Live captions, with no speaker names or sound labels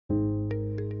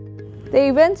The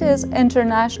event is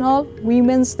International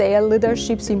Women's Day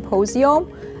Leadership Symposium,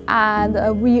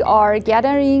 and we are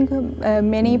gathering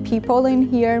many people in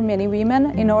here, many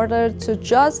women, in order to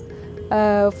just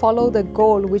follow the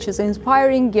goal, which is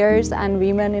inspiring girls and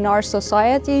women in our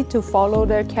society to follow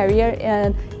their career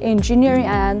in engineering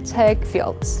and tech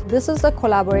fields. This is a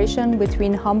collaboration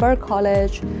between Humber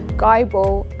College,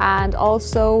 GYBO, and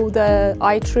also the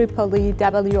IEEE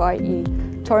WIE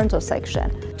Toronto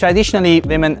section. Traditionally,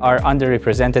 women are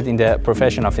underrepresented in the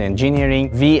profession of engineering.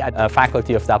 We at the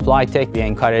Faculty of Applied Tech, we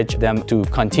encourage them to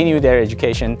continue their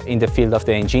education in the field of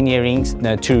the engineering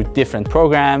through different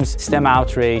programs, STEM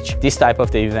outreach, this type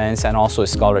of the events, and also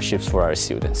scholarships for our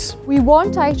students. We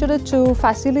want actually to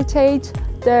facilitate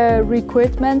the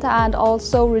recruitment and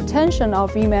also retention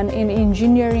of women in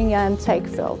engineering and tech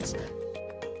fields.